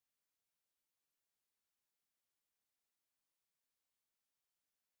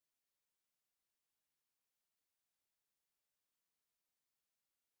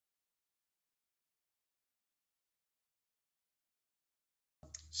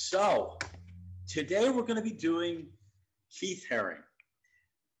So today we're going to be doing Keith Haring.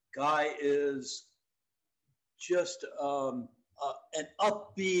 Guy is just an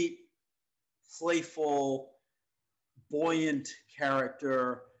upbeat, playful, buoyant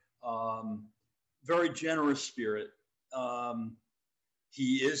character, very generous spirit. Um,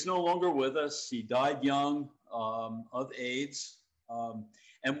 he is no longer with us. He died young of AIDS. Um,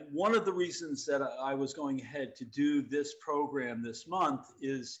 and one of the reasons that I was going ahead to do this program this month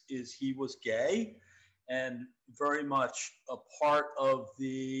is he was gay and very much a part of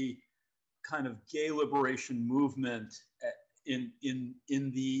the kind of gay liberation movement in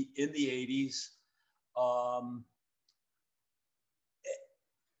the 80s. Um,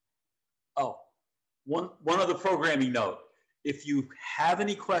 oh, one other programming note. If you have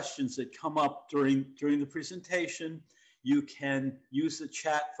any questions that come up during the presentation, you can use the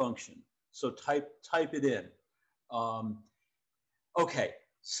chat function. So type it in. Okay,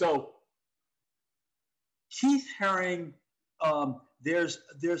 so Keith Haring, there's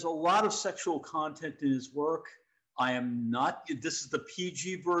a lot of sexual content in his work. I am not, this is the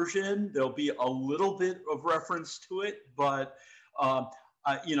PG version. There'll be a little bit of reference to it, but I'm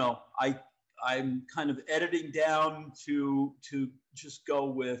kind of editing down to just go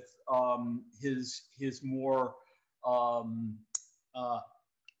with his more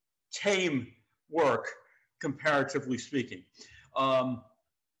tame work, comparatively speaking.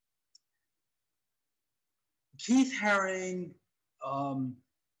 Keith Haring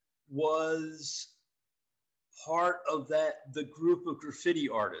was part of the group of graffiti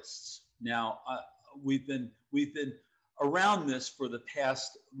artists. Now we've been around this for the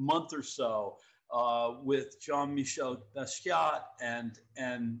past month or so with Jean-Michel Basquiat and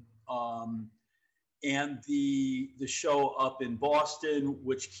the show up in Boston,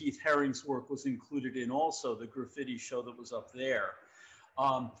 which Keith Haring's work was included in, also the graffiti show that was up there.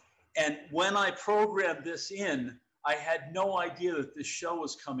 And when I programmed this in, I had no idea that this show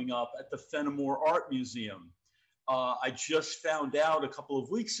was coming up at the Fenimore Art Museum. I just found out a couple of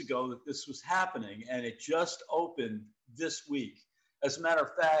weeks ago that this was happening, and it just opened this week. As a matter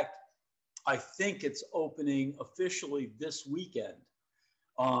of fact, I think it's opening officially this weekend,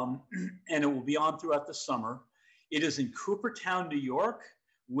 and it will be on throughout the summer. It is in Coopertown, New York,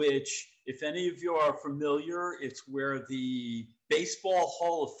 which, if any of you are familiar, it's where the Baseball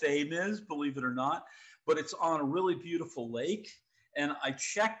Hall of Fame is, believe it or not, but it's on a really beautiful lake. And I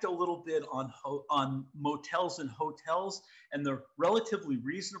checked a little bit on motels and hotels, and they're relatively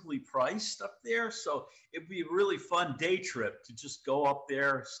reasonably priced up there. So it'd be a really fun day trip to just go up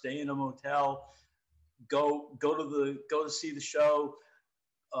there, stay in a motel, go to see the show,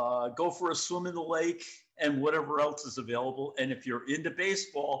 go for a swim in the lake, and whatever else is available. And if you're into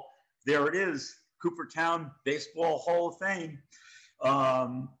baseball, there it is, Coopertown Baseball Hall of Fame.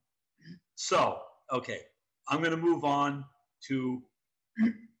 Okay, I'm going to move on to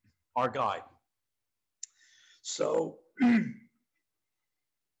our guide. So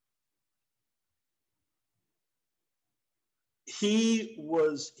he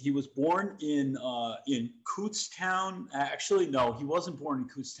was born in Kutztown. Actually, no, he wasn't born in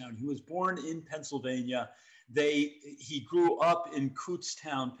Kutztown. He was born in Pennsylvania. He grew up in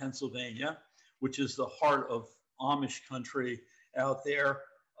Kutztown, Pennsylvania, which is the heart of Amish country out there.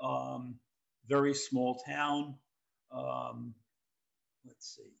 Very small town.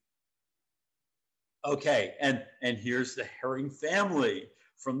 Let's see. Okay, and here's the Haring family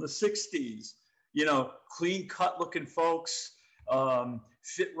from the 60s. You know, clean cut looking folks,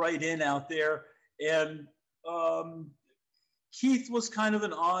 fit right in out there. And Keith was kind of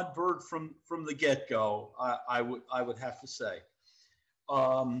an odd bird from the get-go, I would have to say.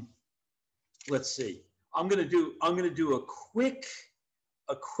 Let's see. I'm gonna do a quick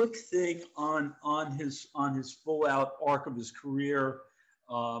thing on his full out arc of his career.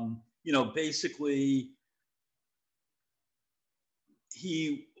 Basically,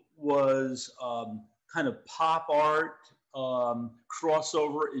 he was kind of pop art,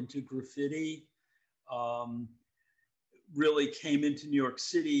 crossover into graffiti. Really came into New York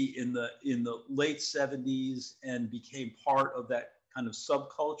City in the late 70s and became part of that kind of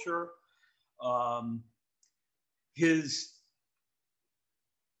subculture. His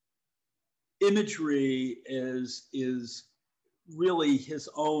imagery is really his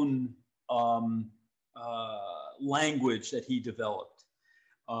own language that he developed.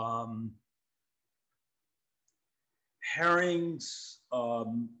 Haring's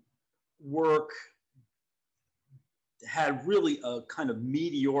work had really a kind of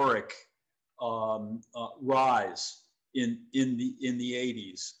meteoric rise in the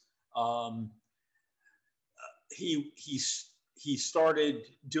 80s. he started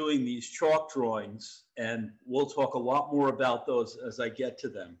doing these chalk drawings, and we'll talk a lot more about those as I get to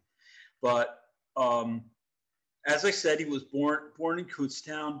them. But as I said, he was born in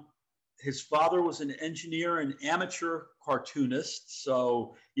Kutztown. His father was an engineer and amateur cartoonist.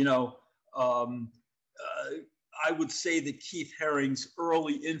 So, you know, I would say that Keith Haring's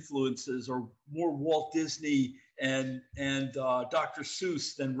early influences are more Walt Disney and Dr.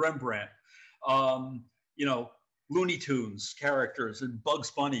 Seuss than Rembrandt. You know, Looney Tunes characters and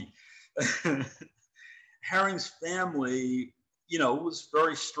Bugs Bunny. Haring's family, you know, was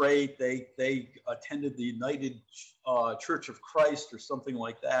very straight. They attended the United Church of Christ or something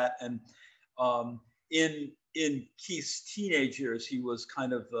like that. And in Keith's teenage years, he was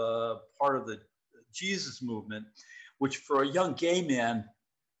kind of part of the Jesus movement, which for a young gay man,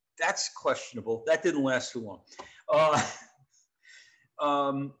 that's questionable. That didn't last too long.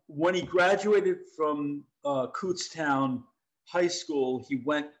 When he graduated from Kutztown High School, he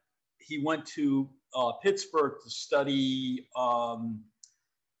went to Pittsburgh to study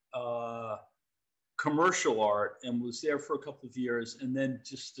commercial art and was there for a couple of years, and then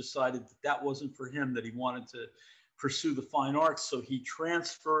just decided that that wasn't for him, that he wanted to pursue the fine arts. So he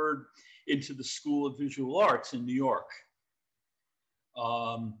transferred into the School of Visual Arts in New York.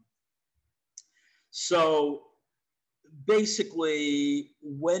 So basically,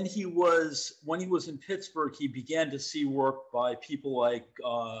 when he was in Pittsburgh, he began to see work by people like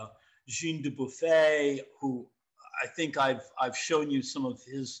Jean Dubuffet, who I think I've shown you some of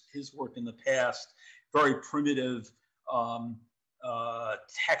his work in the past. Very primitive,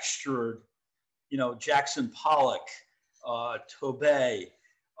 textured, you know, Jackson Pollock, Tobey,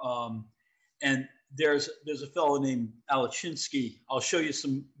 and there's a fellow named Alachinsky. I'll show you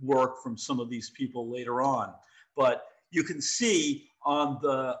some work from some of these people later on, but you can see on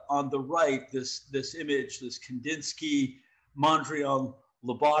the right this image, this Kandinsky Mondrian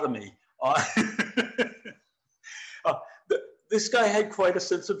lobotomy. This guy had quite a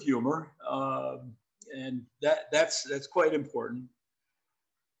sense of humor, and that's quite important.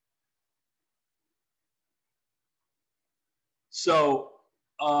 So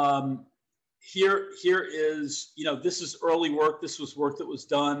here is, you know, this is early work. This was work that was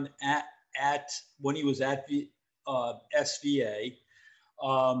done at when he was at SVA,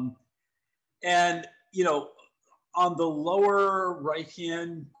 and you know, on the lower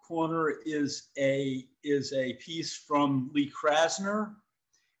right-hand corner is a piece from Lee Krasner,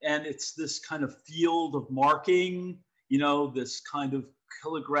 and it's this kind of field of marking, you know, this kind of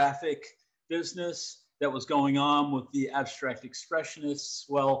calligraphic business that was going on with the abstract expressionists.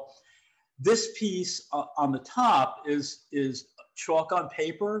 Well, this piece on the top is chalk on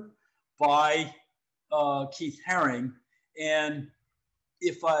paper by Keith Haring, and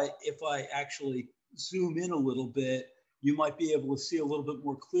if I actually zoom in a little bit, you might be able to see a little bit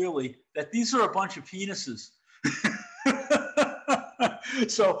more clearly that these are a bunch of penises.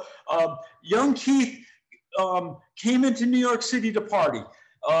 So young Keith came into New York City to party.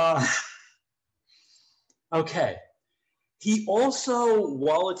 Okay. He also,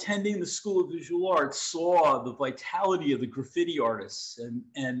 while attending the School of Visual Arts, saw the vitality of the graffiti artists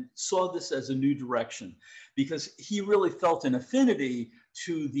and saw this as a new direction, because he really felt an affinity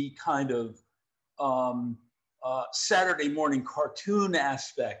to the kind of Saturday morning cartoon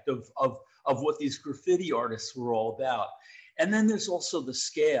aspect of what these graffiti artists were all about. And then there's also the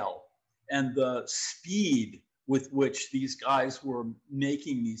scale and the speed with which these guys were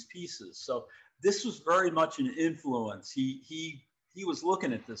making these pieces. So this was very much an influence. He was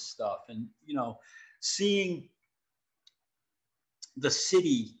looking at this stuff and, you know, seeing the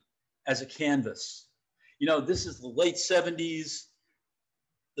city as a canvas. You know, this is the late 70s.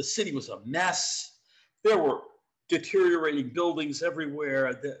 The city was a mess. There were deteriorating buildings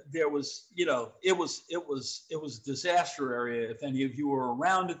everywhere. There was, you know, it was a disaster area. If any of you were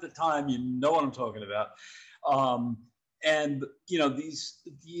around at the time, you know what I'm talking about. And you know,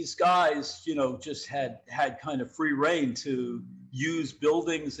 these guys, you know, just had kind of free reign to use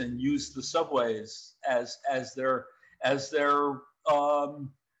buildings and use the subways as their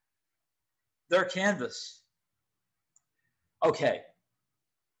canvas. Okay,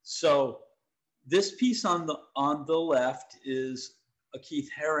 so this piece on the left is a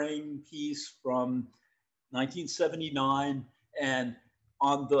Keith Haring piece from 1979, and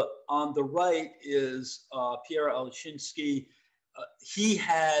on the right is Pierre Alachinsky. He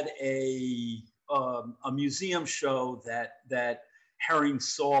had a museum show that Haring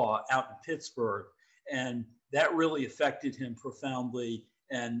saw out in Pittsburgh, and that really affected him profoundly.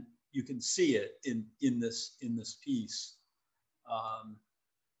 And you can see it in this piece.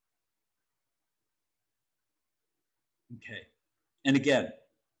 Okay. And again,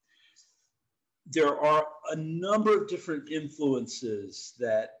 there are a number of different influences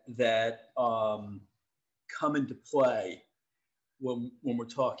that come into play when we're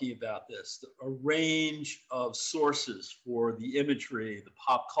talking about this. A range of sources for the imagery, the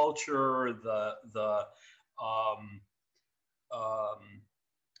pop culture, the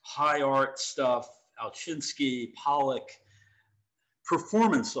high art stuff, Alchinsky, Pollock,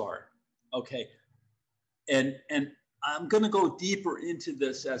 performance art. Okay, and I'm going to go deeper into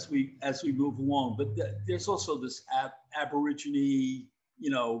this as we move along. But there's also this Aborigine,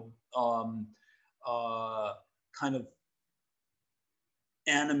 kind of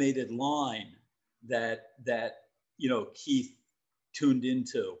animated line that Keith tuned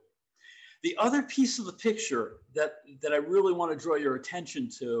into. The other piece of the picture that I really want to draw your attention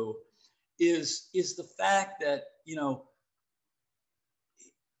to is the fact that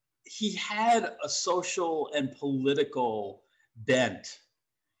he had a social and political bent.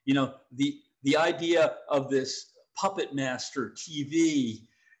 The idea of this puppet master TV,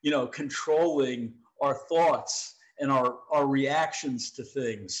 controlling our thoughts and our reactions to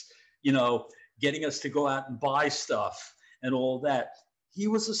things, getting us to go out and buy stuff and all that. He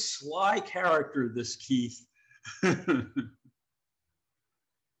was a sly character, this Keith.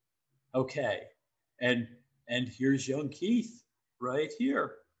 Okay, and here's young Keith right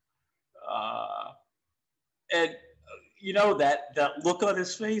here. And that look on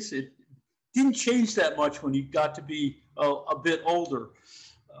his face, it didn't change that much when he got to be a bit older.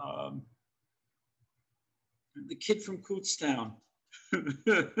 The kid from Kutztown.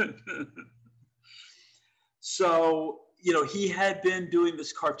 So, he had been doing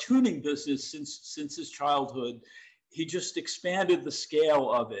this cartooning business since his childhood. He just expanded the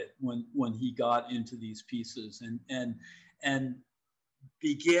scale of it when he got into these pieces and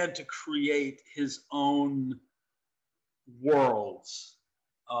began to create his own worlds.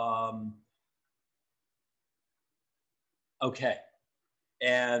 Okay,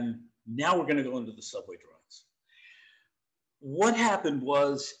 and now we're going to go into the subway drawings. What happened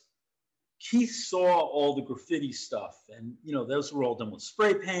was Keith saw all the graffiti stuff, and those were all done with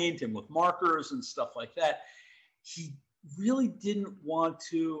spray paint and with markers and stuff like that. He really didn't want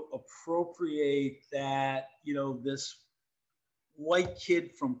to appropriate that, this white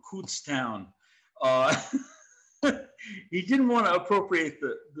kid from Kutztown. He didn't want to appropriate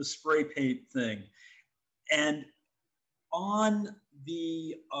the spray paint thing. And on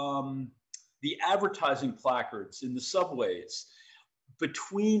the advertising placards in the subways,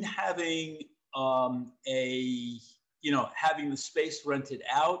 between having having the space rented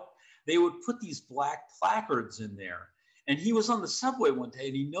out, they would put these black placards in there. And he was on the subway one day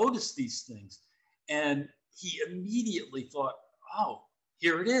and he noticed these things. And he immediately thought, oh,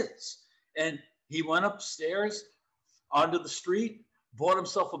 here it is. And he went upstairs onto the street, bought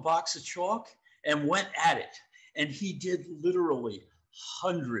himself a box of chalk and went at it. And he did literally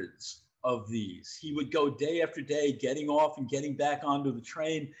hundreds of these. He would go day after day, getting off and getting back onto the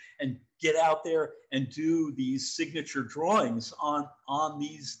train and get out there and do these signature drawings on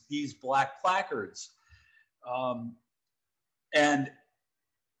these black placards. And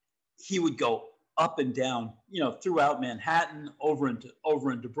he would go up and down, throughout Manhattan, over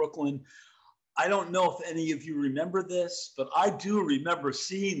into Brooklyn. I don't know if any of you remember this, but I do remember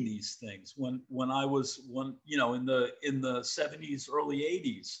seeing these things when I was in the 70s, early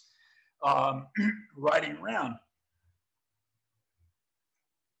 80s, riding around.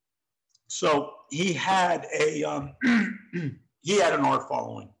 So he had an art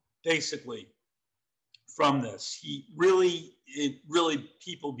following, basically, from this.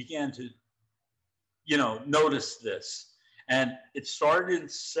 People began to, notice this. And it started in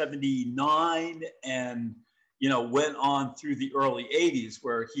 79 and, went on through the early 80s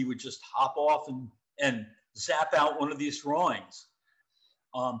where he would just hop off and zap out one of these drawings.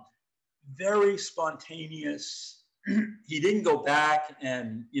 Very spontaneous. He didn't go back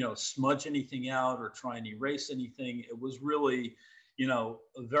and, smudge anything out or try and erase anything. It was really, a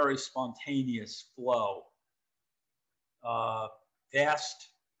very spontaneous flow. Fast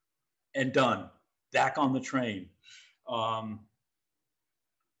and done. Back on the train.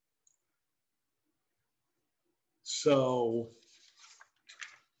 So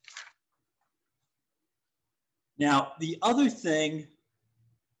now the other thing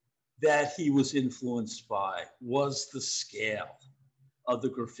that he was influenced by was the scale of the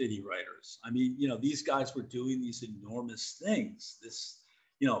graffiti writers. I mean, these guys were doing these enormous things. This,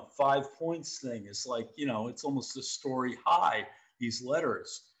 5 points thing is like, it's almost a story high, these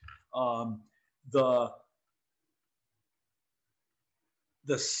letters.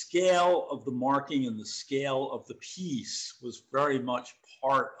 the scale of the marking and the scale of the piece was very much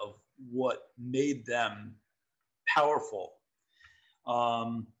part of what made them powerful.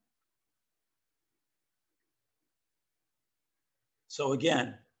 So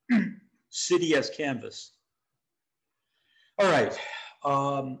again, city as canvas. All right.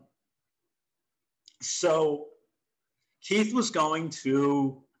 So Keith was going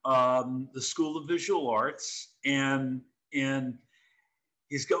to the School of Visual Arts, and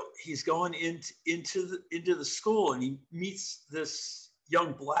he's going into the school, and he meets this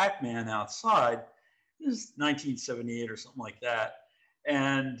young black man outside. This is 1978 or something like that,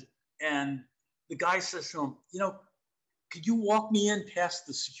 and the guy says to him, you know, could you walk me in past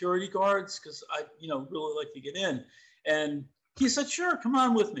the security guards, because I really like to get in. And he said, sure, come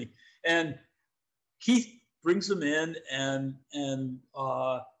on with me. And Keith brings him in, and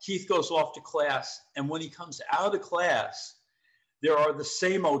Keith goes off to class. And when he comes out of class, there are the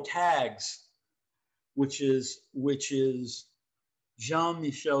same-o tags, which is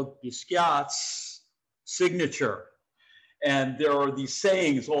Jean-Michel Basquiat's signature. And there are these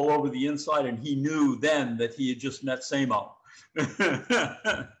sayings all over the inside, and he knew then that he had just met Samo.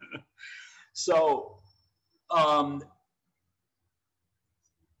 So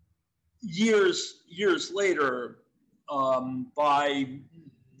years later, by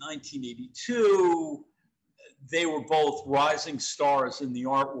 1982, they were both rising stars in the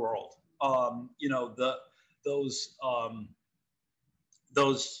art world.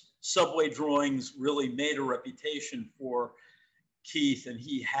 Those subway drawings really made a reputation for Keith, and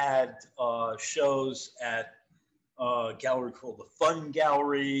he had shows at a gallery called the Fun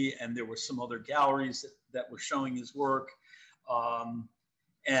Gallery, and there were some other galleries that were showing his work.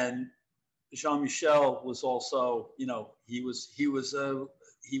 And Jean-Michel was also, he was a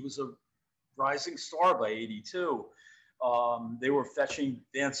rising star by 82. They were fetching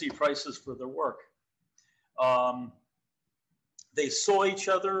fancy prices for their work. They saw each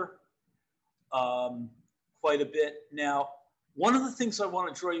other quite a bit. Now, one of the things I want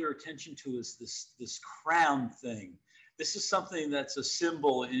to draw your attention to is this crown thing. This is something that's a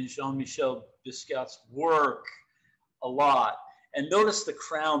symbol in Jean-Michel Basquiat's work a lot. And notice the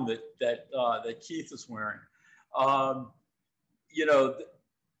crown that Keith is wearing.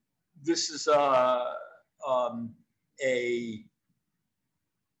 This is a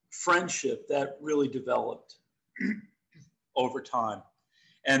friendship that really developed over time,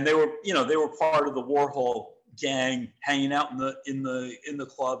 and they were part of the Warhol gang, hanging out in the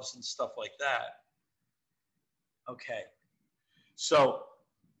clubs and stuff like that. Okay, so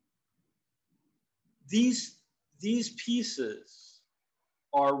these pieces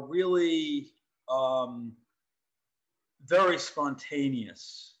are really very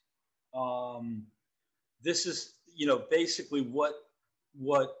spontaneous. This is, basically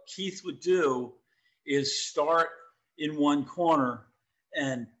what Keith would do is start in one corner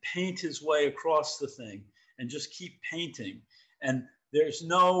and paint his way across the thing and just keep painting. And there's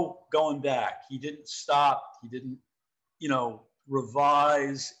no going back. He didn't stop. He didn't,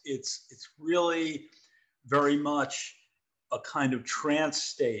 revise. It's really very much a kind of trance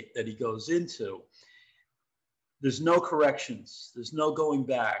state that he goes into. There's no corrections. There's no going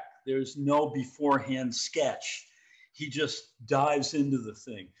back. There's no beforehand sketch. He just dives into the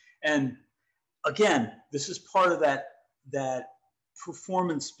thing. And again, this is part of that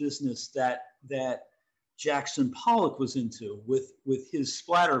performance business that Jackson Pollock was into with his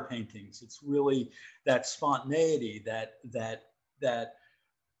splatter paintings. It's really that spontaneity, that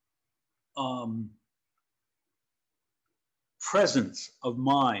presence of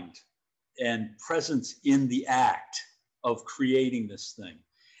mind and presence in the act of creating this thing.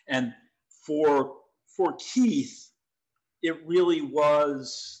 And for Keith, it really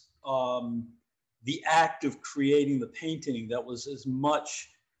was the act of creating the painting that was as much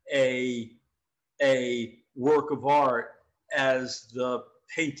a work of art as the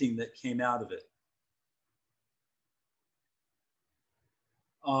painting that came out of it.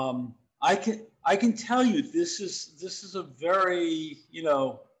 I can tell you this is a very,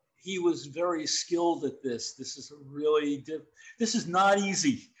 he was very skilled at this. This is this is not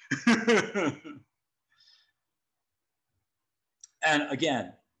easy. And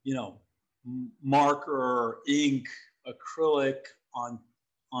again, marker, ink, acrylic on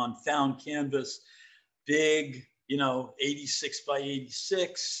found canvas, big, 86 by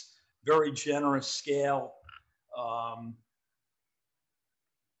 86, very generous scale.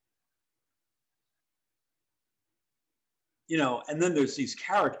 And then there's these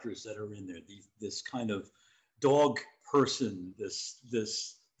characters that are in there, this kind of dog person, this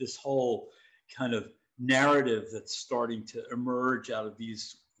whole kind of narrative that's starting to emerge out of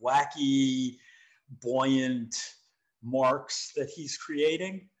these wacky, buoyant marks that he's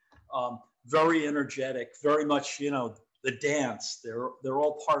creating. Very energetic, very much, the dance. They're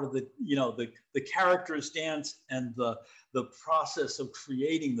all part of the, the characters dance, and the process of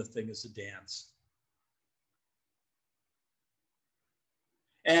creating the thing is a dance.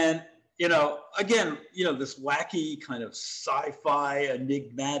 And, again, this wacky kind of sci-fi,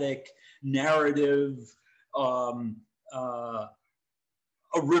 enigmatic narrative, a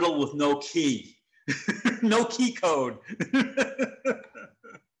riddle with no key, no key code.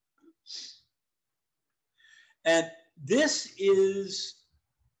 And this is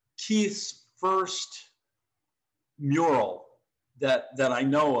Keith's first mural that I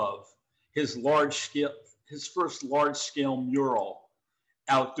know of, his first large scale mural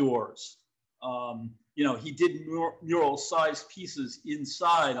outdoors. He did mural sized pieces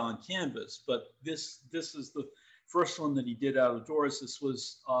inside on canvas, but this is the first one that he did outdoors. This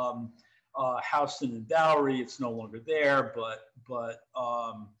was Houston and Bowery. It's no longer there, but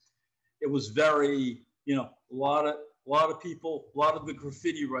it was very, a lot of people, a lot of the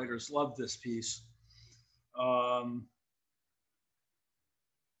graffiti writers loved this piece. The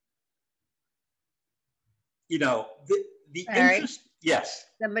interest. Yes.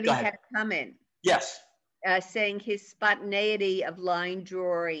 Somebody had a comment. Yes. Saying his spontaneity of line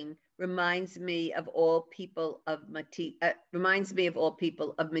drawing reminds me of all people of Matisse.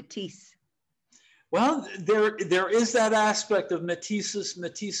 Well, there is that aspect of Matisse's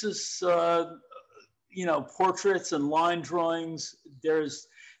portraits and line drawings. There is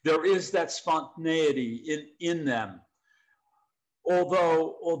that spontaneity in them.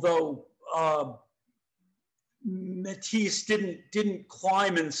 Although Matisse didn't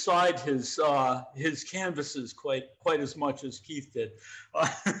climb inside his canvases quite as much as Keith did.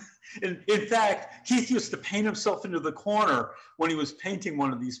 In fact, Keith used to paint himself into the corner when he was painting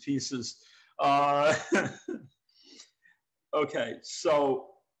one of these pieces. Okay,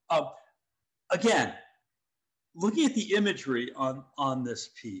 so again, looking at the imagery on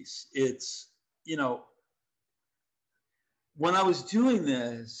this piece, it's, when I was doing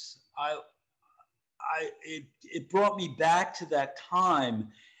this, it brought me back to that time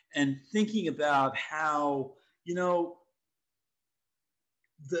and thinking about how,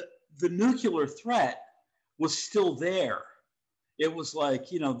 the nuclear threat was still there. It was like,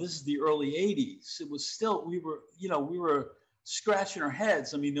 this is the early 80s. It was still, we were scratching our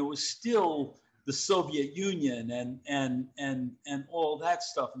heads. I mean, there was still the Soviet Union and all that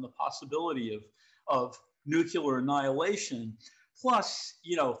stuff, and the possibility of nuclear annihilation. Plus,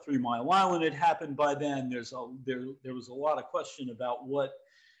 3 Mile Island had happened by then. There was a lot of question about what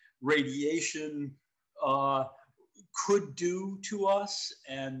radiation could do to us.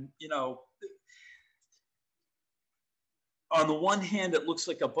 And, on the one hand, it looks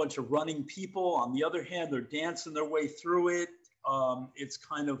like a bunch of running people. On the other hand, they're dancing their way through it. It's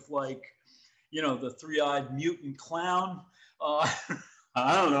kind of like, the three-eyed mutant clown. I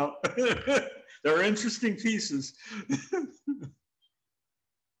don't know. They're interesting pieces.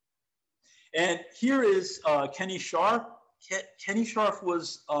 And here is Kenny Scharf. Kenny Scharf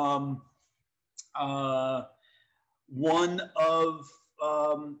was one of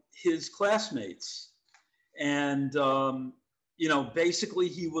his classmates. And, basically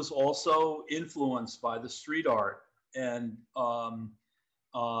he was also influenced by the street art. And,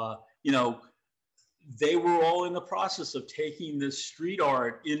 they were all in the process of taking this street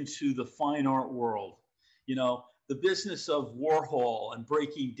art into the fine art world. The business of Warhol and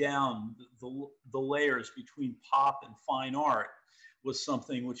breaking down the layers between pop and fine art was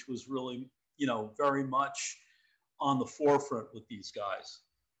something which was really, very much on the forefront with these guys.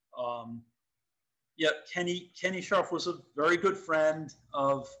 Kenny Scharf was a very good friend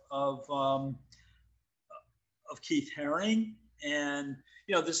of Keith Haring, and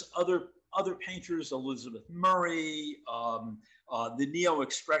there's other painters, Elizabeth Murray, the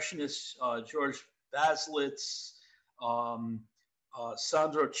neo-expressionists, George Baselitz,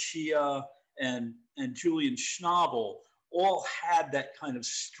 Sandro Chia, and Julian Schnabel all had that kind of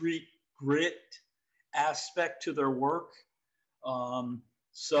street grit aspect to their work.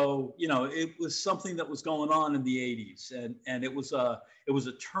 So it was something that was going on in the 80s, and it was a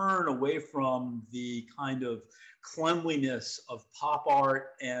turn away from the kind of cleanliness of pop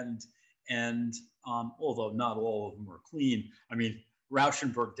art, and although not all of them were clean. I mean,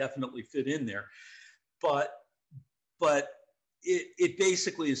 Rauschenberg definitely fit in there, but it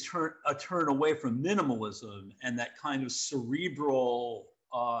basically is a turn away from minimalism and that kind of cerebral,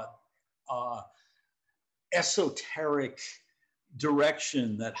 esoteric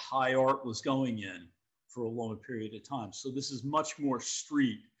direction that high art was going in. for a long period of time. So this is much more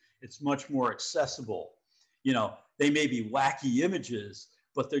street. It's much more accessible. You know, they may be wacky images,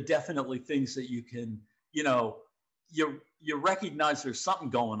 but they're definitely things that you can, you know, you recognize there's something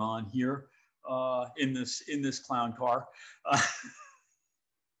going on here in this clown car.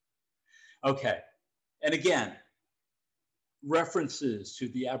 Okay, and again, references to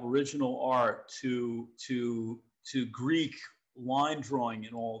the Aboriginal art, to Greek line drawing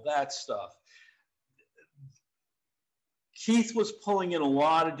and all that stuff. Keith was pulling in a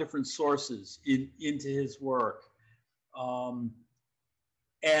lot of different sources into his work.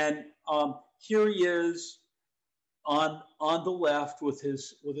 Here he is on the left with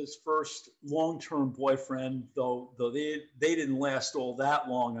his first long-term boyfriend, though they didn't last all that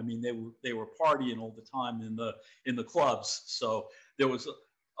long. I mean, they were partying all the time in the clubs, so there was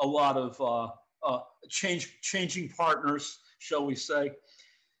a lot of changing partners, shall we say.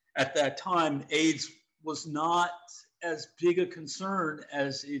 At that time, AIDS was not as big a concern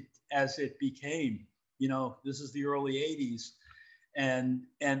as it became. You know, this is the early 80s. And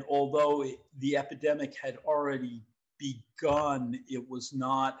although the epidemic had already begun, it was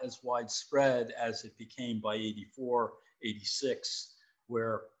not as widespread as it became by 84, 86,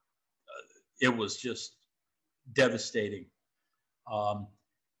 where it was just devastating.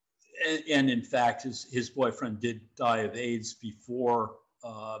 And in fact, his boyfriend did die of AIDS before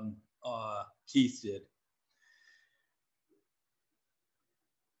Keith did.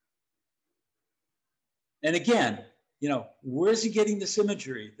 And again, you know, where's he getting this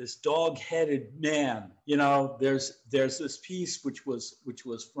imagery? This dog-headed man. You know, there's this piece which was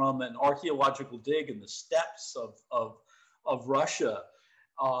from an archaeological dig in the steppes of Russia,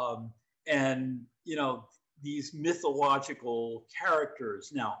 and you know, these mythological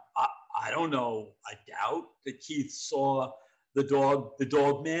characters. Now, I don't know. I doubt that Keith saw the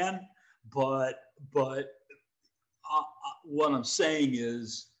dog man, but what I'm saying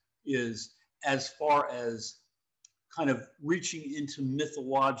is as far as kind of reaching into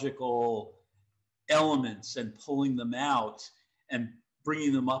mythological elements and pulling them out and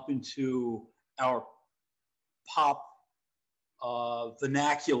bringing them up into our pop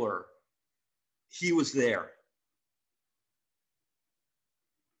vernacular, he was there.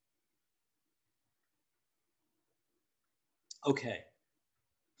 Okay.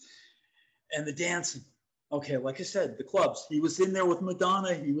 And the dancing. Okay, like I said, the clubs. He was in there with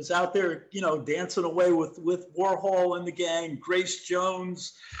Madonna. He was out there, you know, dancing away with Warhol and the gang, Grace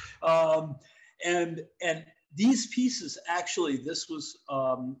Jones, and these pieces. Actually, this was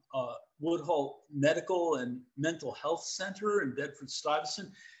Woodhull Medical and Mental Health Center in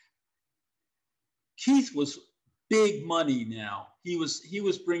Bedford-Stuyvesant. Keith was big money now. He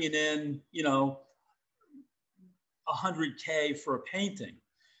was bringing in, you know, $100K for a painting.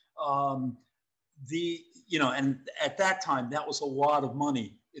 You know, and at that time, that was a lot of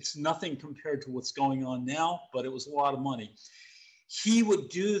money. It's nothing compared to what's going on now, but it was a lot of money. He would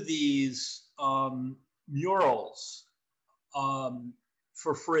do these murals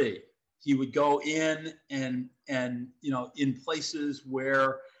for free. He would go in and you know, in places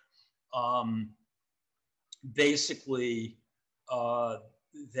where basically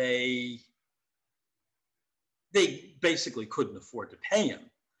they basically couldn't afford to pay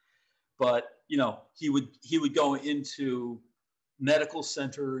him. But you know, he would go into medical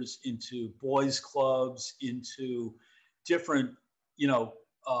centers, into boys' clubs, into different, you know,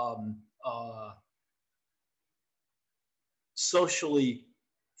 socially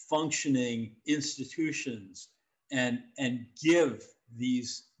functioning institutions, and give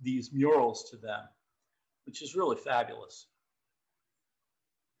these murals to them, which is really fabulous.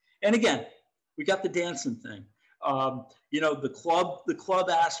 And again, we got the dancing thing. You know, the club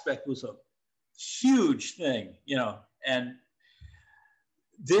aspect was a huge thing, you know, and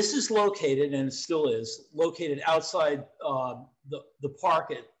this is located, and it still is located outside the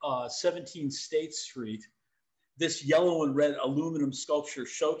park at 17 State Street. This yellow and red aluminum sculpture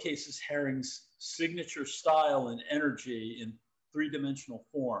showcases Haring's signature style and energy in three-dimensional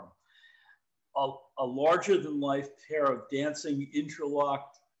form. A larger-than-life pair of dancing interlocks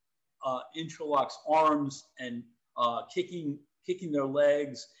arms and kicking their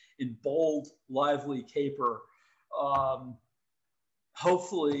legs in bold, lively caper,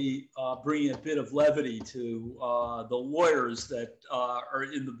 hopefully bringing a bit of levity to the lawyers that are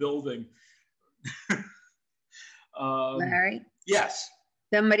in the building. Larry? Yes.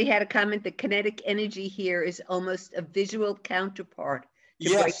 Somebody had a comment that kinetic energy here is almost a visual counterpart to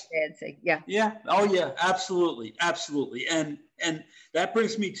breakdancing. Yeah. Yeah. Oh yeah, absolutely. Absolutely. And that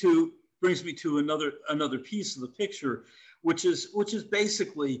brings me to another piece of the picture, which is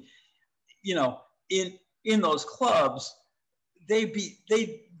basically, you know, in those clubs,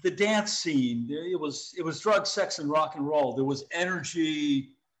 the dance scene, it was drug, sex, and rock and roll. There was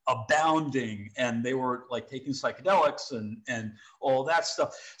energy abounding, and they were like taking psychedelics and all that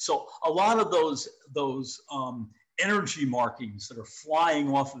stuff. So a lot of those energy markings that are flying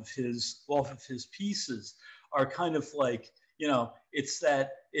off of his pieces are kind of like, you know, it's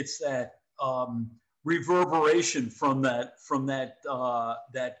that reverberation from that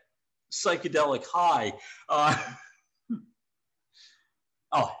that psychedelic high.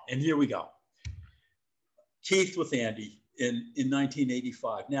 Oh, and here we go. Keith with Andy in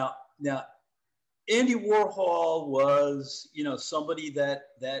 1985. Now, Andy Warhol was, you know, somebody that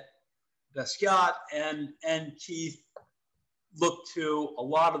Basquiat and Keith looked to, a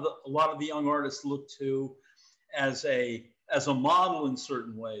lot of the young artists looked to as a model in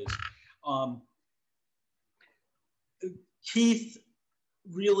certain ways. Keith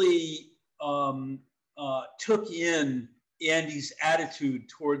really took in Andy's attitude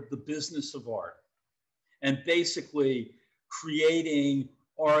toward the business of art, and basically creating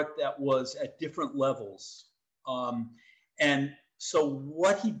art that was at different levels. And so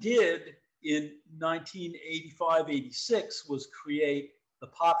what he did in 1985-86 was create the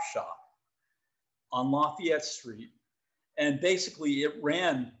Pop Shop on Lafayette Street. And basically it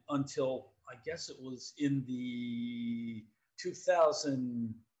ran until, I guess it was in the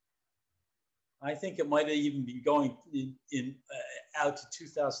 2000, I think it might have even been going out to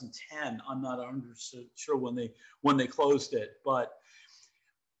 2010. I'm not 100% sure when they closed it, but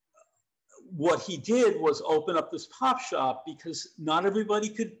what he did was open up this pop shop because not everybody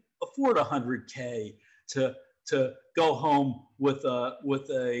could afford $100K to go home with a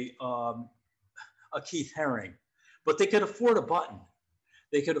Keith Haring, but they could afford a button,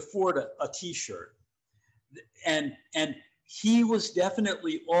 they could afford a T-shirt, and he was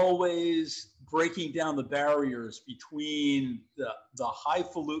definitely always breaking down the barriers between the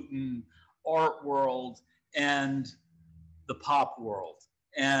highfalutin art world and the pop world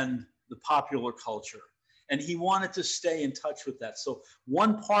and the popular culture. And he wanted to stay in touch with that. So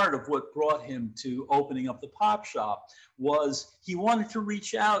one part of what brought him to opening up the Pop Shop was he wanted to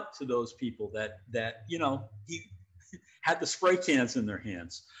reach out to those people that you know, he had the spray cans in their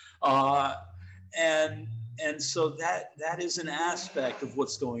hands. And so that is an aspect of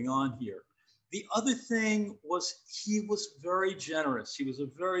what's going on here. The other thing was he was very generous. He was a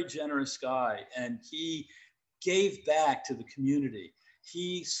very generous guy, and he gave back to the community.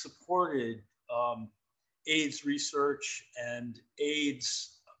 He supported AIDS research and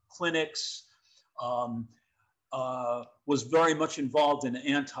AIDS clinics, was very much involved in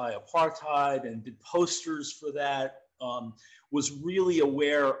anti-apartheid and did posters for that, was really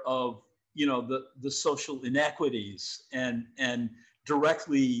aware of, you know, the social inequities and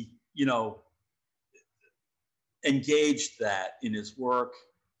directly, you know, engaged that in his work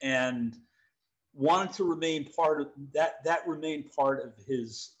and wanted to remain part of that remained part of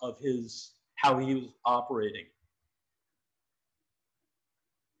his how he was operating.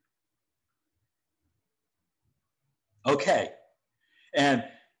 Okay, and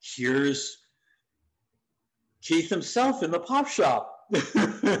here's Keith himself in the Pop Shop.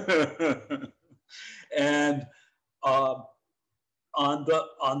 And on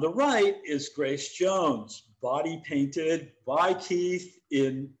the right is Grace Jones, body painted by Keith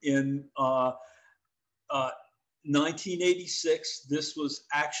in 1986. This was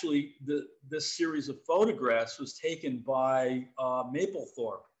actually this series of photographs was taken by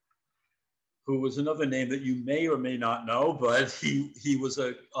Mapplethorpe, who was another name that you may or may not know, but he was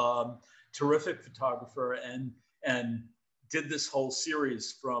a terrific photographer and did this whole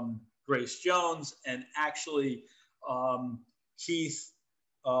series from Grace Jones. And actually Keith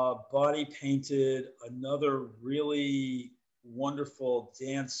body painted another really wonderful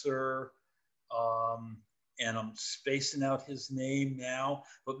dancer, and I'm spacing out his name now,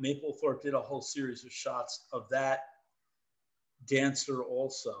 but Mapplethorpe did a whole series of shots of that dancer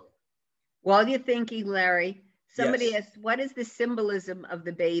also. While you're thinking, Larry, somebody Yes. asked, what is the symbolism of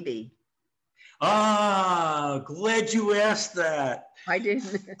the baby? Ah, glad you asked that. I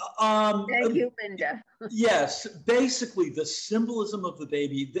didn't. Thank you, Linda. Yes, basically the symbolism of the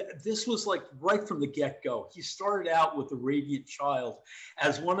baby, this was like right from the get-go. He started out with the radiant child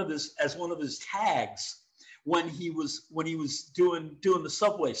as one of his tags when he was doing the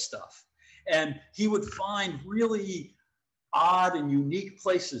subway stuff. And he would find really odd and unique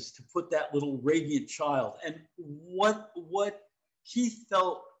places to put that little radiant child. And what Keith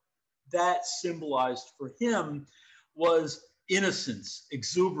felt that symbolized for him was innocence,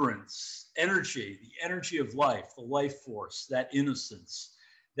 exuberance, energy, the energy of life, the life force, that innocence.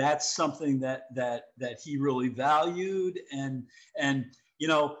 that's something that he really valued, and you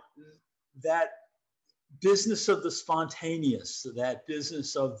know, that business of the spontaneous, that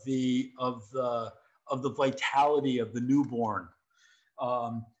business of the vitality of the newborn.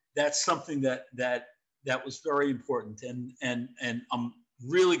 That's something that was very important, and I'm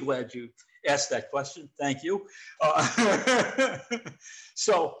really glad you asked that question. Thank you.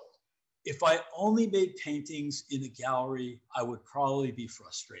 So, if I only made paintings in a gallery, I would probably be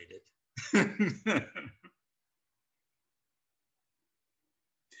frustrated.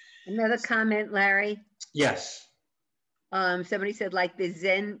 Another comment, Larry. Yes. Somebody said, like the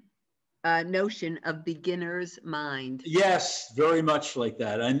Zen notion of beginner's mind. Yes, very much like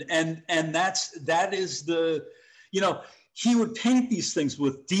that. And that is the, you know, he would paint these things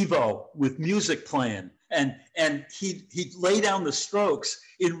with Devo, with music playing, and he'd lay down the strokes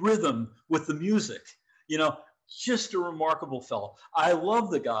in rhythm with the music. You know, just a remarkable fellow. I love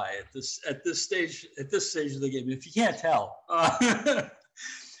the guy at this stage of the game. If you can't tell,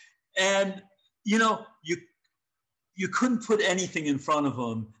 and you know, you couldn't put anything in front of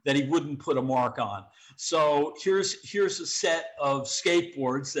him that he wouldn't put a mark on. So here's a set of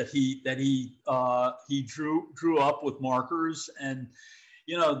skateboards that he drew up with markers, and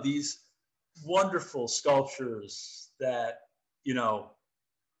you know, these wonderful sculptures that, you know,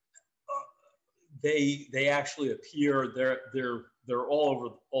 they actually appear. They're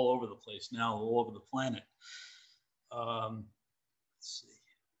all over the place now, all over the planet. Let's see.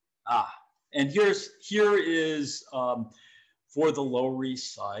 And here is for the Lower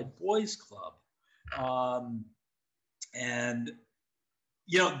East Side Boys Club. And,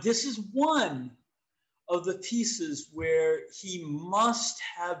 you know, this is one of the pieces where he must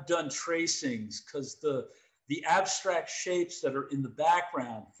have done tracings, because the abstract shapes that are in the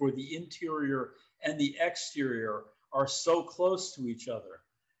background for the interior and the exterior are so close to each other,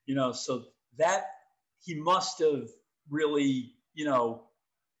 you know, so that he must have really, you know,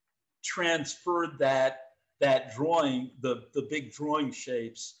 transferred that drawing, the big drawing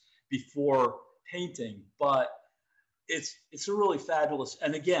shapes before painting. But it's a really fabulous,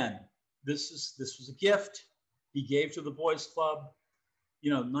 and again, this was a gift he gave to the Boys Club. You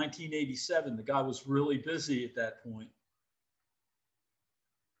know, 1987, the guy was really busy at that point.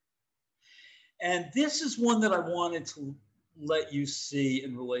 And this is one that I wanted to let you see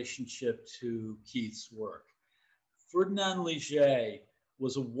in relationship to Keith's work. Ferdinand Léger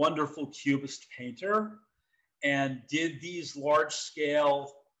was a wonderful Cubist painter and did these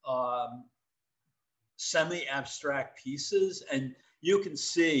large-scale semi-abstract pieces, and you can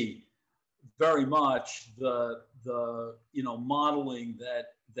see very much the you know, modeling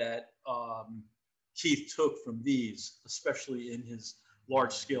that Keith took from these, especially in his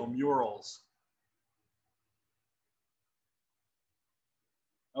large-scale murals.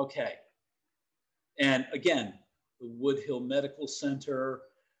 Okay, and again, the Wood Hill Medical Center,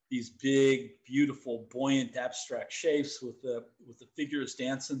 these big, beautiful, buoyant, abstract shapes with the figures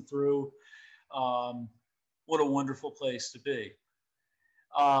dancing through. What a wonderful place to be.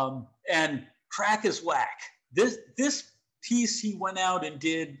 And Crack is Whack. This piece he went out and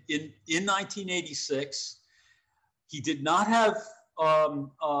did in 1986. He did not have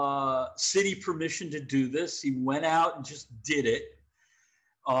city permission to do this. He went out and just did it.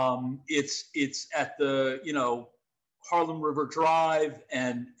 It's at the, you know, Harlem River Drive,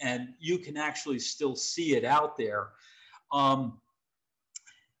 and you can actually still see it out there.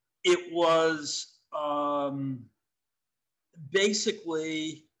 It was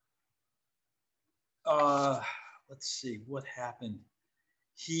basically, let's see what happened.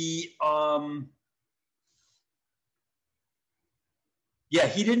 He yeah,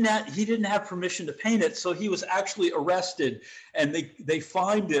 he didn't have permission to paint it, so he was actually arrested, and they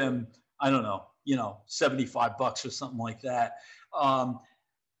fined him, I don't know, you know, $75 or something like that.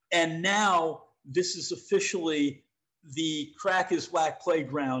 And now this is officially the Crack is Whack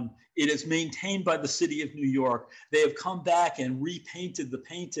playground. It is maintained by the city of New York. They have come back and repainted the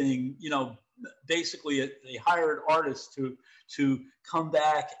painting. You know, basically they hired artists to come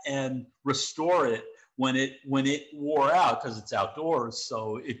back and restore it when it wore out, because it's outdoors,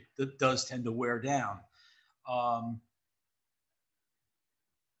 so it does tend to wear down.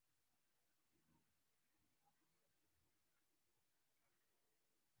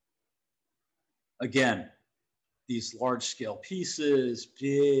 Again, these large-scale pieces,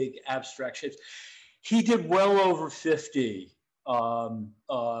 big abstract shapes. He did well over 50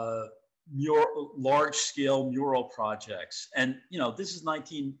 large-scale mural projects. And, you know, this is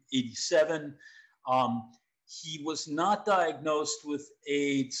 1987. He was not diagnosed with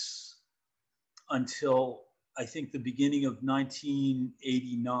AIDS until I think, the beginning of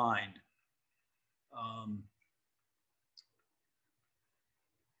 1989.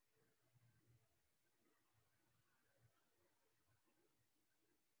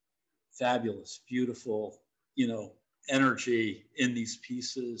 Fabulous, beautiful, energy in these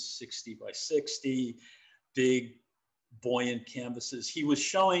pieces, 60 by 60, big, buoyant canvases. He was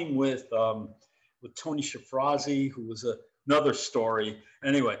showing with Tony Shafrazi, who was another story.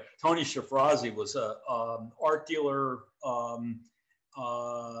 Anyway, Tony Shafrazi was a art dealer. I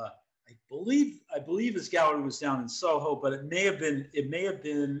believe his gallery was down in Soho, but it may have been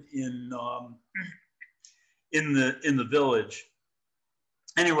in the Village.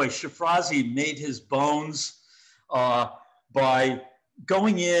 Anyway, Shafrazi made his bones by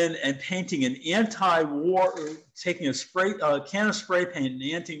going in and painting an anti-war, taking a can of spray paint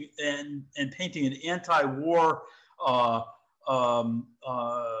and painting an anti-war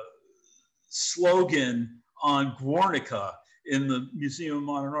slogan on Guernica in the Museum of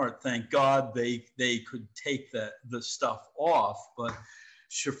Modern Art. Thank God they could take the stuff off. But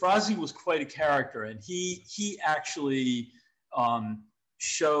Shafrazi was quite a character, and he actually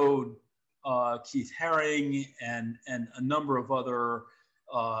showed Keith Haring and a number of other,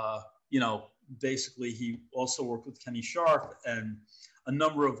 basically he also worked with Kenny Sharp and a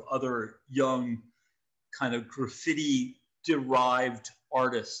number of other young kind of graffiti-derived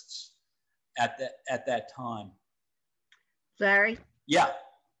artists at that time. Larry? Yeah.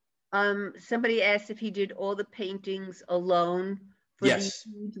 Somebody asked if he did all the paintings alone for Yes. these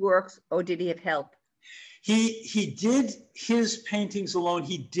huge works, or did he have help? He did his paintings alone.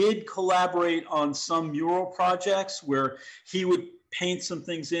 He did collaborate on some mural projects where he would paint some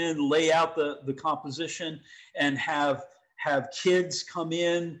things in, lay out the composition, and have kids come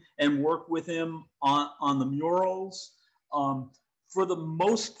in and work with him on the murals. For the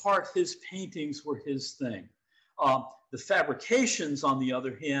most part, his paintings were his thing. The fabrications, on the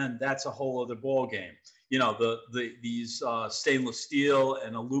other hand, that's a whole other ballgame. These stainless steel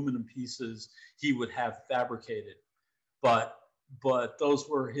and aluminum pieces he would have fabricated, but those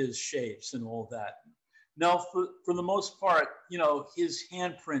were his shapes and all that. Now, for the most part, his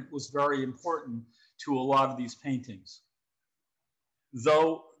handprint was very important to a lot of these paintings.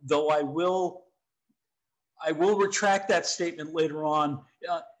 Though I will retract that statement later on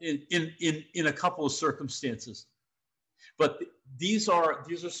in a couple of circumstances. But these are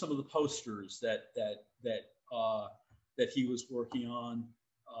some of the posters that he was working on.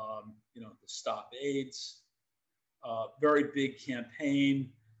 The Stop AIDS, very big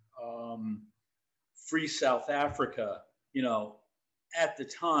campaign, Free South Africa. At the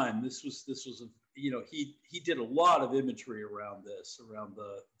time, this was he did a lot of imagery around this, around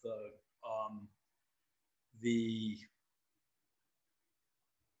the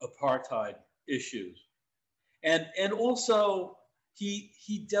apartheid issues. And also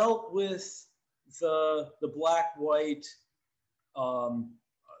he dealt with the black-white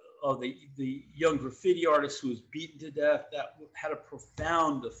the young graffiti artist who was beaten to death. That had a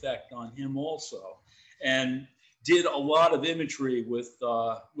profound effect on him also, and did a lot of imagery with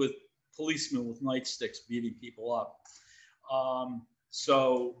policemen with nightsticks beating people up.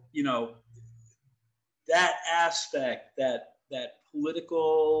 So that aspect, that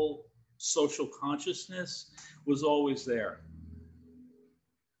political social consciousness was always there.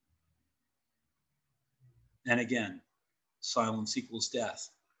 And again, silence equals death.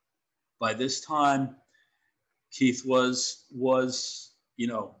 By this time, Keith was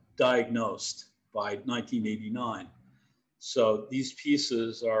diagnosed by 1989. So these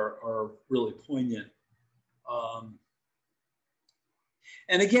pieces are really poignant.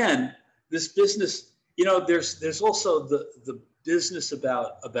 And again, this business, there's also the business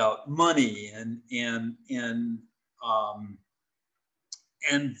about money and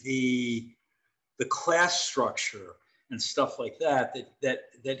the class structure and stuff like that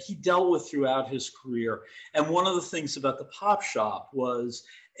he dealt with throughout his career. And one of the things about the pop shop was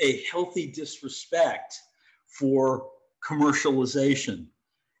a healthy disrespect for commercialization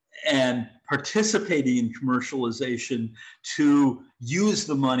and participating in commercialization to use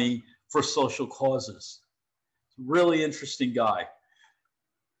the money for social causes. Really interesting guy.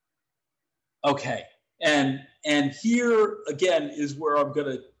 Okay, and here again is where I'm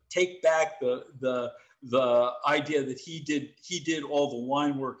going to take back the idea that he did all the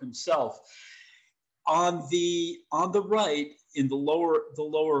line work himself. On the right, in the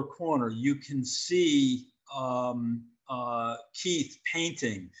lower corner, you can see Keith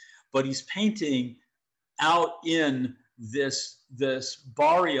painting, but he's painting out in this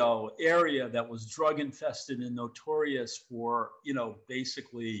barrio area that was drug infested and notorious for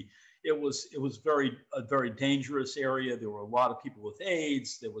basically was a very dangerous area. There were a lot of people with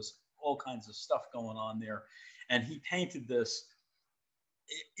AIDS. There was all kinds of stuff going on there, and he painted this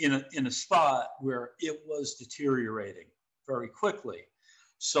in a spot where it was deteriorating very quickly.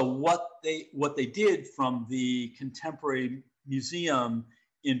 So what they did from the Contemporary Museum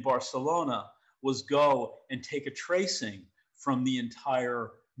in Barcelona was go and take a tracing from the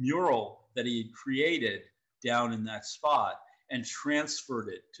entire mural that he had created down in that spot and transferred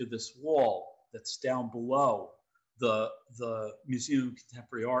it to this wall that's down below the Museum of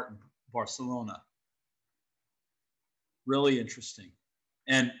Contemporary Art in Barcelona. Really interesting.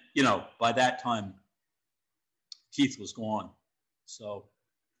 And, you know, by that time, Keith was gone. So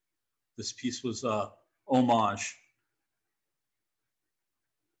this piece was a homage.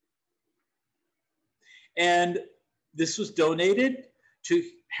 And this was donated to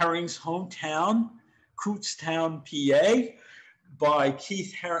Haring's hometown, Kutztown, PA, by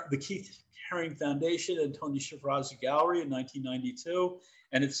the Keith Haring Foundation and Tony Shivrazzi Gallery in 1992,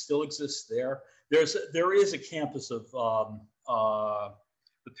 and it still exists there. There is a campus of the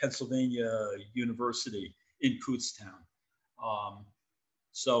Pennsylvania University in Kutztown.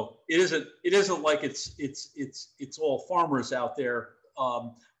 So it isn't like it's all farmers out there,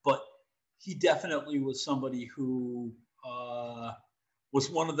 but he definitely was somebody who was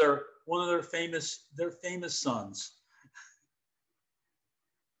one of their famous sons.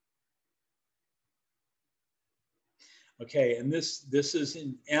 Okay, and this is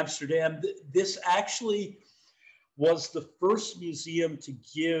in Amsterdam. This actually was the first museum to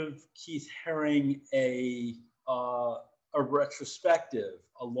give Keith Haring a retrospective,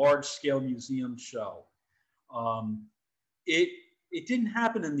 a large-scale museum show. It didn't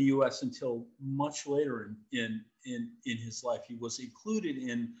happen in the U.S. until much later in his life. He was included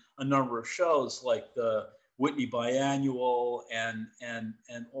in a number of shows like the Whitney Biannual and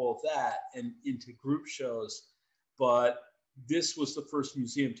all of that, and into group shows. But this was the first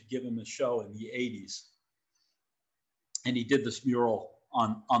museum to give him a show in the 80s. And he did this mural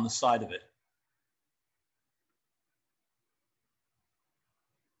on the side of it.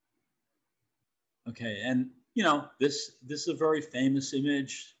 Okay, and you know, this is a very famous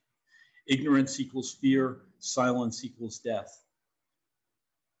image. Ignorance equals fear, silence equals death.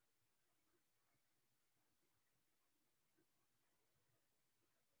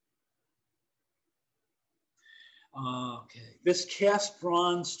 Okay, this cast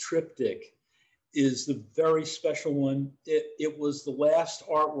bronze triptych is the very special one. It was the last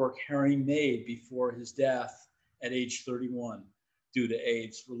artwork Haring made before his death at age 31 due to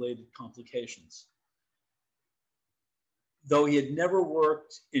AIDS-related complications. Though he had never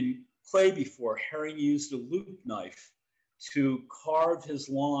worked in clay before, Haring used a loop knife to carve his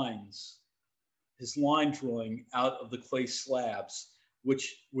line drawing out of the clay slabs,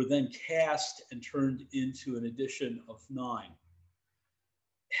 which were then cast and turned into an edition of 9.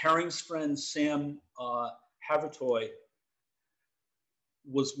 Haring's friend Sam Havertoy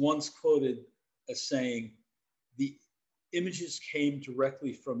was once quoted as saying, "The images came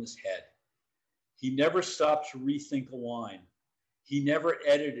directly from his head. He never stopped to rethink a line. He never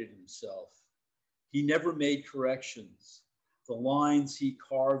edited himself. He never made corrections. The lines he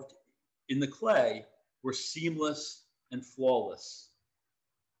carved in the clay were seamless and flawless."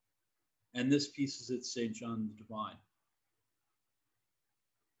 And this piece is at St. John the Divine.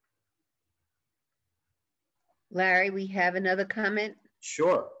 Larry, we have another comment.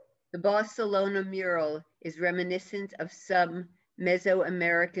 Sure. The Barcelona mural is reminiscent of some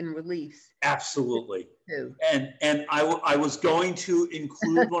Mesoamerican reliefs. Absolutely. Too. And I was going to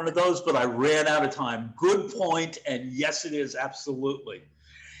include one of those, but I ran out of time. Good point. And yes, it is, absolutely.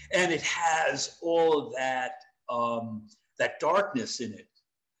 And it has all of that, that darkness in it.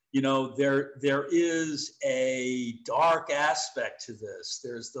 You know, there is a dark aspect to this.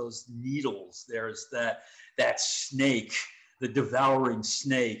 There's those needles. There's that snake, the devouring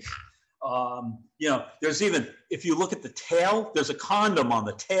snake. You know, there's even, if you look at the tail, there's a condom on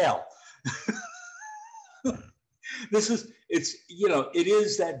the tail. You know, it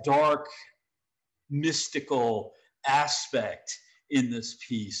is that dark, mystical aspect in this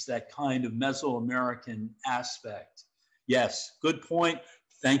piece, that kind of Mesoamerican aspect. Yes, good point.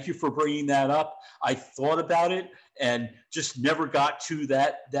 Thank you for bringing that up. I thought about it and just never got to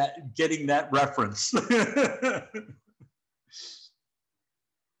getting that reference.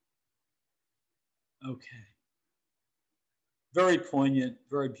 Okay. Very poignant,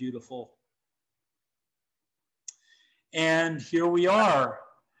 very beautiful. And here we are.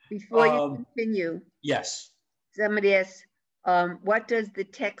 Before you continue. Yes. Somebody asks, what does the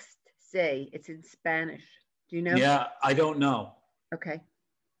text say? It's in Spanish. Do you know? Yeah, I don't know. Okay.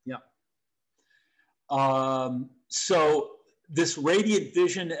 Yeah. So this Radiant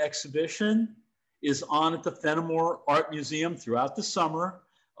Vision exhibition is on at the Fenimore Art Museum throughout the summer.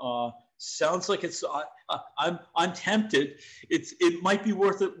 Sounds like it's, I'm tempted. It might be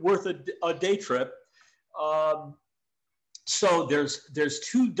worth a day trip. So there's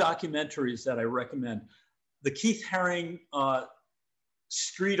two documentaries that I recommend. The Keith Haring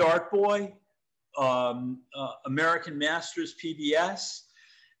Street Art Boy, American Masters PBS.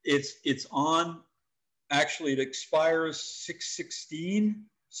 It's on, actually it expires 6/16.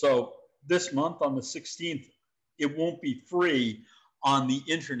 So this month on the 16th, it won't be free on the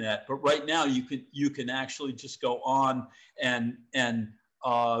internet, but right now you can actually just go on and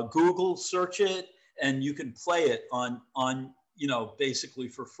Google search it, and you can play it on basically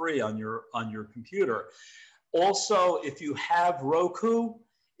for free on your computer. Also, if you have Roku,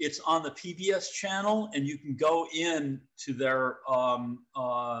 it's on the PBS channel, and you can go in to their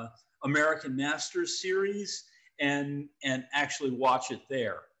American Masters series and actually watch it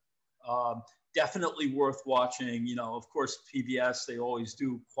there. Definitely worth watching. Of course, PBS, they always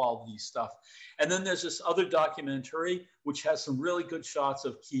do quality stuff. And then there's this other documentary, which has some really good shots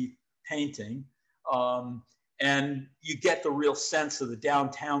of Keith painting. And you get the real sense of the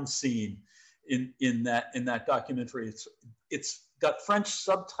downtown scene in that documentary. It's got French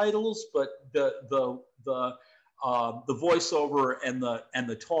subtitles, but the voiceover and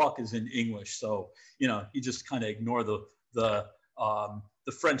the talk is in English. So you just kind of ignore the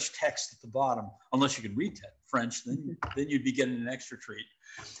French text at the bottom, unless you can read French. Then you'd be getting an extra treat.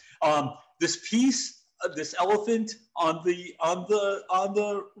 This piece, this elephant on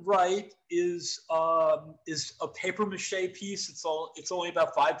the right is a paper mache piece. It's only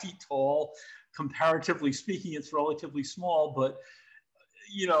about 5 feet tall. Comparatively speaking, it's relatively small, but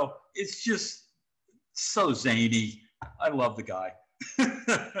it's just so zany. I love the guy.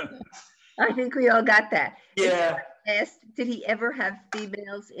 I think we all got that. Yeah. Asked, did he ever have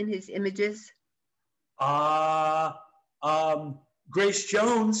females in his images? Grace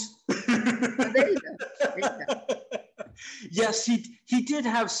Jones. Oh, there you go. Yes, he did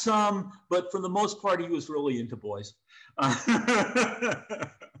have some, but for the most part, he was really into boys.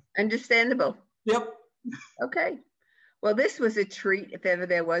 Understandable. Yep. Okay. Well, this was a treat, if ever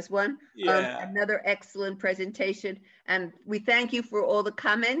there was one. Yeah. Another excellent presentation. And we thank you for all the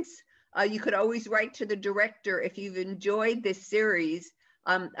comments. You could always write to the director if you've enjoyed this series.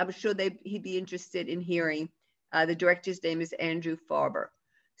 I'm sure he'd be interested in hearing. The director's name is Andrew Farber.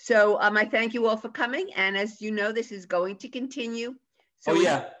 So I thank you all for coming. And as you know, this is going to continue. So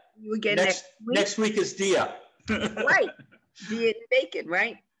yeah. You again next week. Next week is Dia. Right. Dia and Bacon,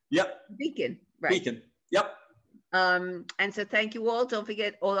 right? Yep. Beacon, right. Beacon. Yep. And so thank you all. Don't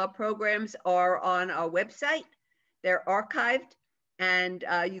forget, all our programs are on our website. They're archived, and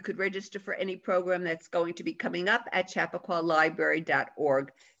you could register for any program that's going to be coming up at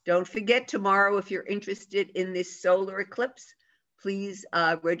chappaqua.library.org. Don't forget, tomorrow, if you're interested in this solar eclipse, please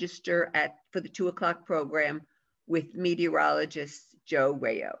register for the 2 o'clock program with meteorologist Joe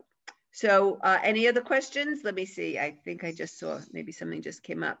Rayo. So any other questions? Let me see. I think I just saw maybe something just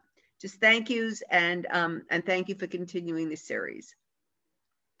came up. Just thank yous, and thank you for continuing this series.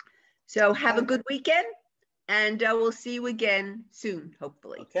 So have a good weekend, and we'll see you again soon,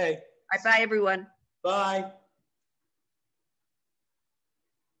 hopefully. Okay. Bye, everyone. Bye.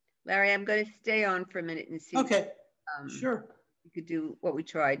 Larry, I'm going to stay on for a minute and see. Okay. Sure. You could do what we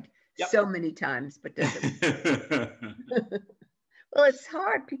tried Yep. so many times, but doesn't. Well, it's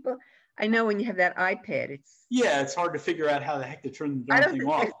hard. People, I know when you have that iPad, it's hard to figure out how the heck to turn the darn thing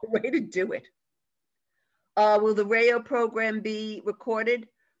off. I don't think there's a way to do it. Will the Rayo program be recorded?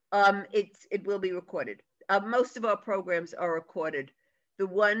 It will be recorded. Most of our programs are recorded. The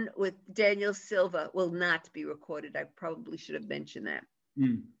one with Daniel Silva will not be recorded. I probably should have mentioned that.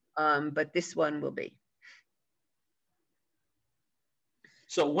 But this one will be.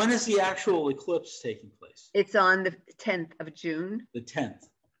 So when is the actual eclipse taking place? It's on the 10th of June. The 10th.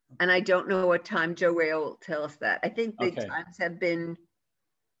 And I don't know what time. Joe Rayo will tell us that. I think the times have been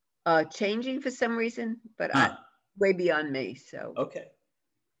changing for some reason, but way beyond me. So okay.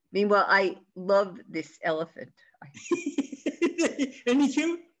 Meanwhile, I love this elephant. Isn't he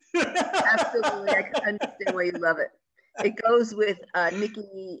cute? Absolutely, I can understand why you love it. It goes with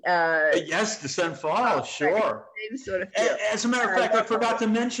Nikki. Yes, Descent Fall, sure. Same sort of feel. As a matter of fact, I forgot to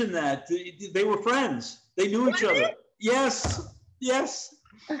mention that they were friends. They knew each other. Yes, yes.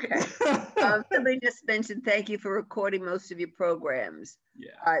 Okay. Somebody just mentioned thank you for recording most of your programs.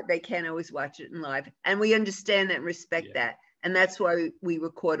 Yeah. They can't always watch it in live, and we understand that and respect that, and that's why we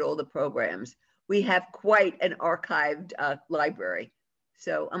record all the programs. We have quite an archived library,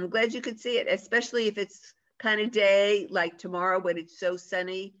 So I'm glad you could see it, especially if it's kind of day like tomorrow when it's so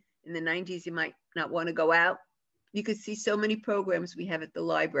sunny in the 90s, you might not want to go out. You could see so many programs we have at the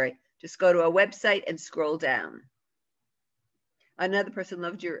library. Just go to our website and scroll down. Another person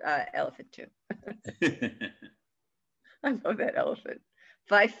loved your elephant too. I love that elephant.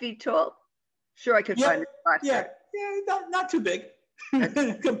 5 feet tall. Sure, I could find a spot. Yeah, not too big,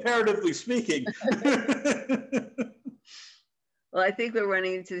 comparatively speaking. Well, I think we're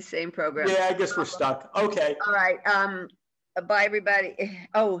running into the same program. Yeah, I guess we're stuck. Okay. All right. Bye, everybody.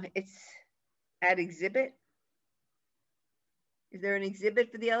 Oh, it's at exhibit. Is there an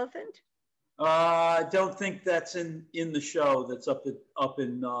exhibit for the elephant? I don't think that's in the show. That's up in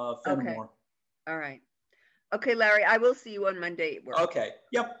Fenimore. Okay. All right. Okay, Larry. I will see you on Monday at work. Okay.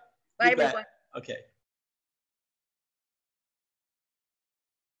 Yep. Bye, everyone. Okay.